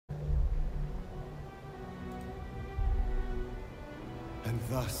And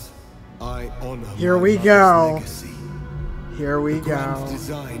thus, I honor Here my we mother's go. legacy. Here we The grand go.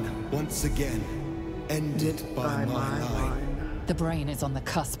 design, once again, ended by my line. The brain is on the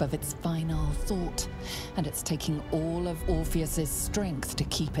cusp of its final thought, and it's taking all of Orpheus's strength to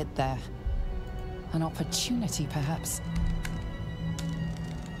keep it there. An opportunity, perhaps.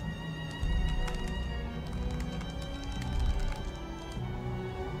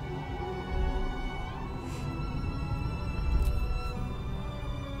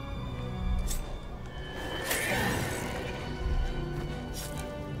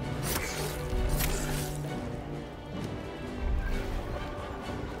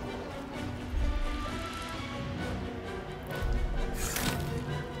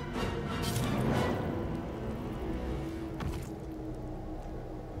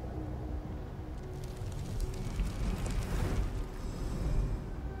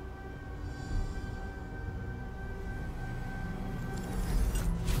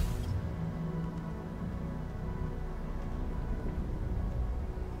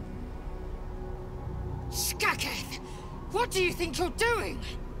 Skaketh! What do you think you're doing?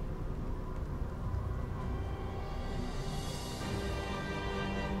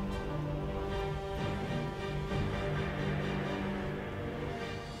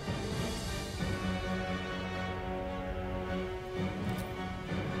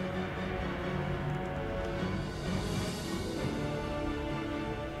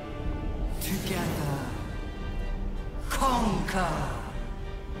 Together, conquer,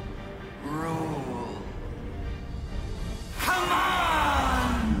 rule,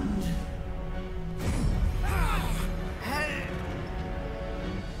 command!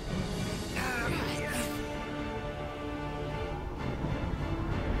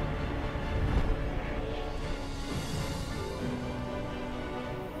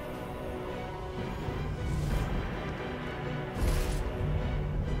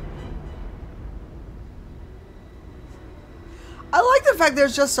 I like the fact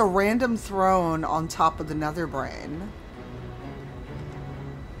there's just a random throne on top of the nether brain.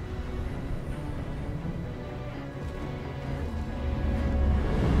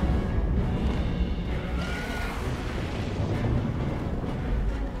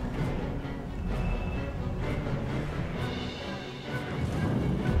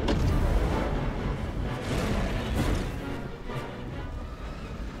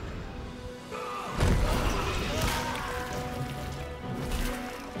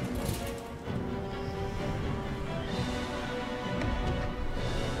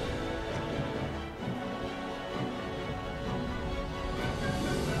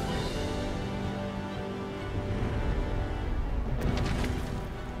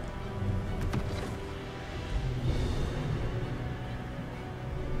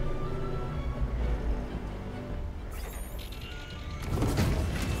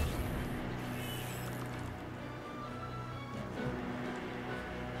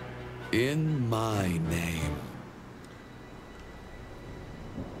 In my name.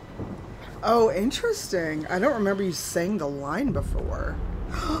 Oh, interesting. I don't remember you saying the line before.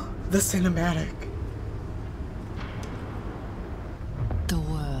 The cinematic. The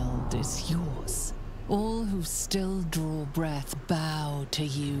world is yours. All who still draw breath bow to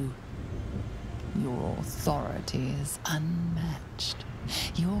you. Your authority is unmatched.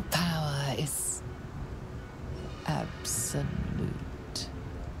 Your power is absolute.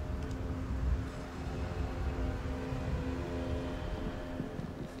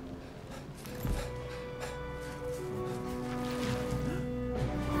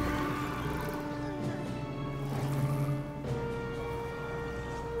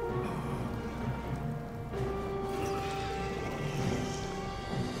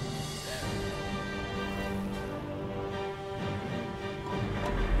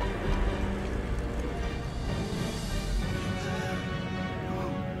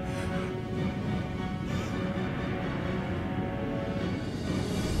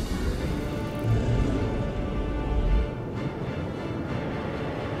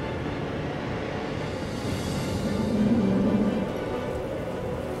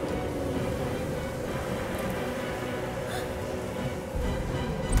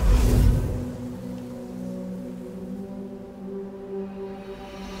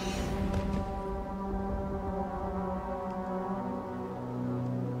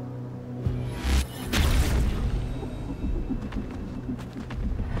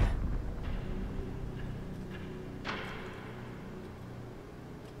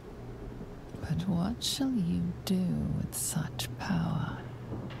 But what shall you do with such power?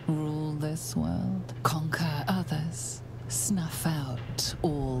 Rule this world, conquer others, snuff out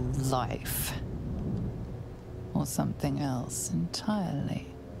all life. or something else entirely.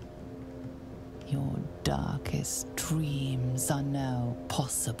 Your darkest dreams are now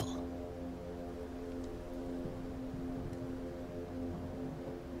possible.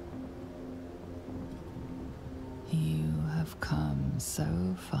 You have come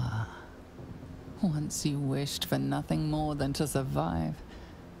so far. Once you wished for nothing more than to survive,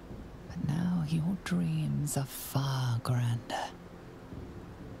 but now your dreams are far grander.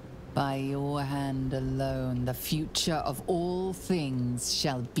 By your hand alone, the future of all things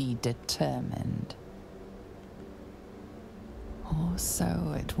shall be determined. Or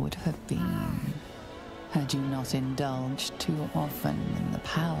so it would have been, had you not indulged too often in the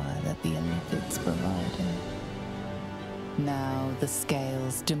power that the Illithids provided. Now the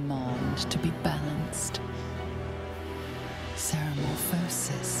scales demand to be balanced.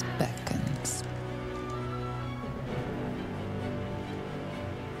 Ceramorphosis beckons.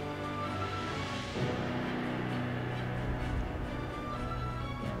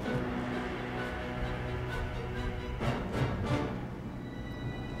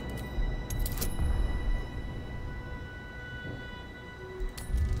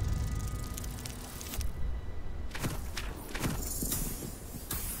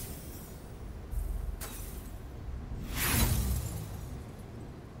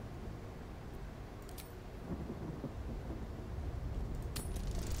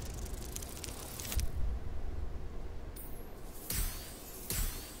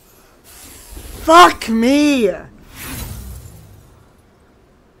 Fuck me!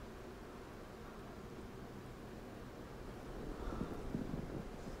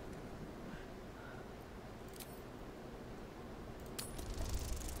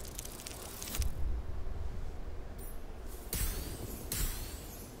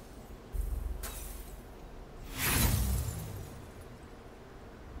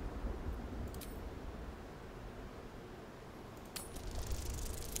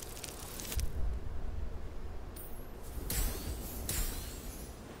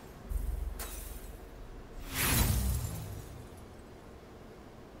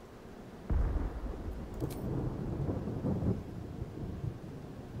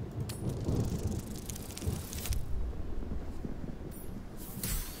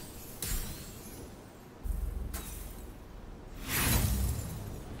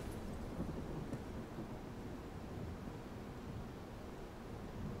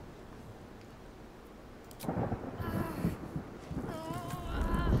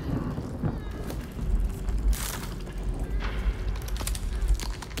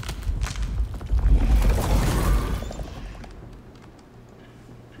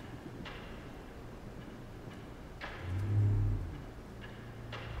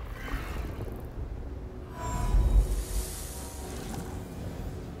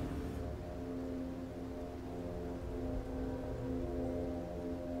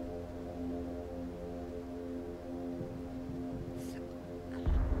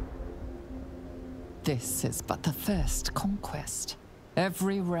 This is but the first conquest.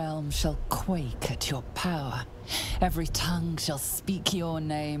 Every realm shall quake at your power. Every tongue shall speak your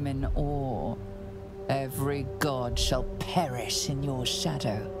name in awe. Every god shall perish in your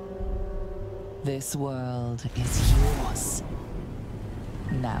shadow. This world is yours.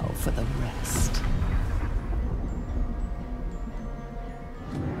 Now for the rest.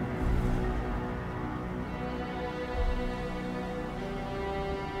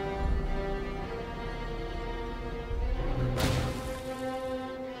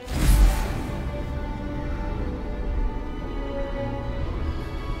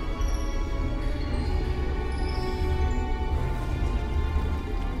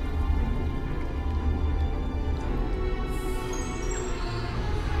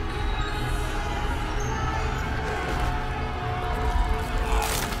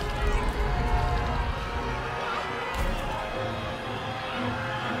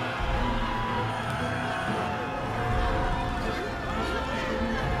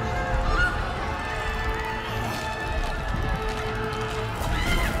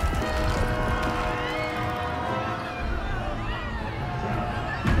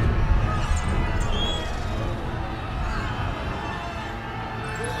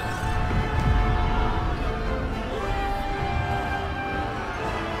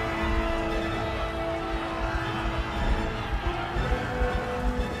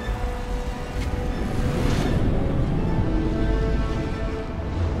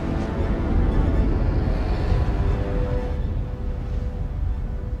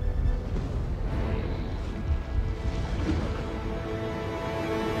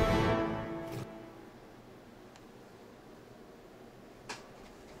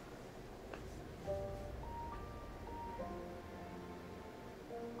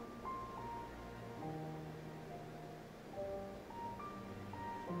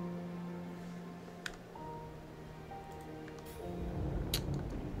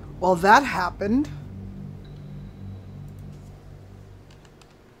 Well, that happened.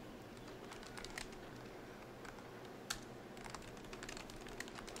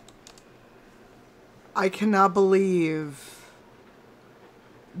 I cannot believe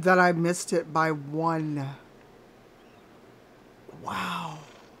that I missed it by 1. Wow.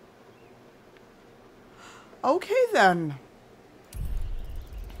 Okay then.